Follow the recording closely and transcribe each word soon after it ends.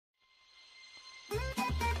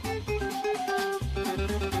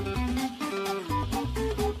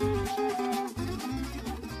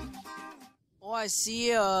I see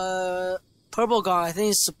a purple gun. I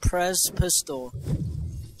think it's suppressed pistol.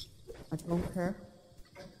 I don't care.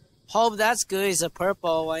 Hope that's good. It's a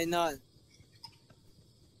purple. Why not?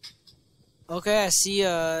 Okay, I see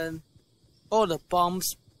oh, the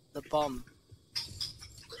bombs. The bomb.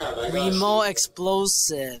 Remote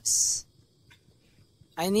explosives.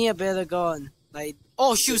 I need a better gun. Like,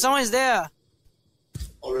 oh shoot, someone's there.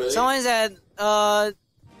 Oh, really? Someone's at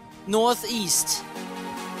northeast.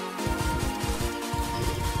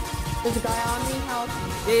 There's a guy on me. Help.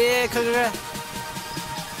 Yeah, yeah.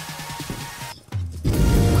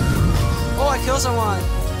 Oh, I killed someone.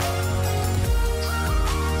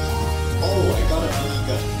 Oh, I got a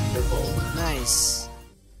minigun. Purple. Nice.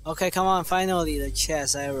 Okay, come on. Finally, the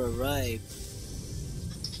chest. I arrived.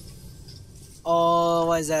 Oh,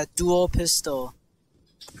 what is that? Dual pistol.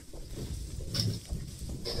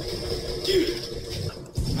 Dude,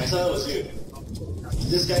 I thought it was you.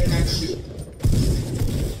 This guy can't shoot.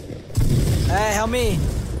 Hey, help me.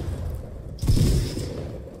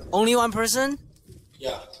 Only one person?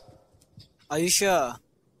 Yeah, Are you sure?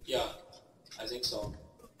 yeah, I think so.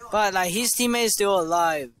 But like his teammate is still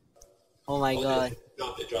alive. Oh my god.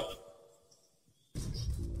 Drop it, drop it.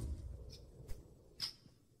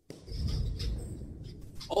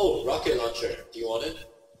 Oh, rocket launcher. Do you want it?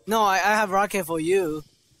 No, I have rocket for you.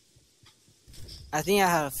 I think I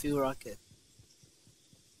have a few rocket.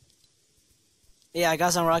 Yeah, I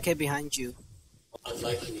got some rocket behind you.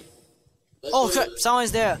 Unlikely. Oh crap,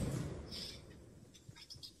 someone's there.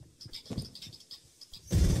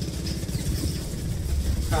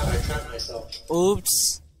 Crap, I trapped myself.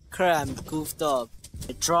 Oops. Crap, I'm goofed up.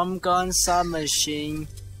 A drum gun, submachine.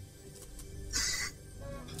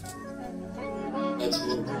 Let's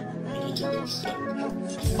move. We need to move stuff.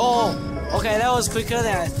 Oh, okay, that was quicker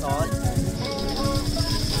than I thought.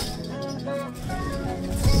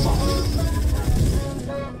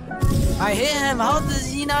 I hit him. How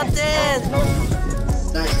is he not dead?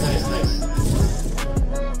 Nice, nice, nice.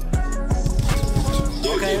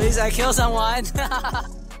 Dude, Okay, at least I killed someone.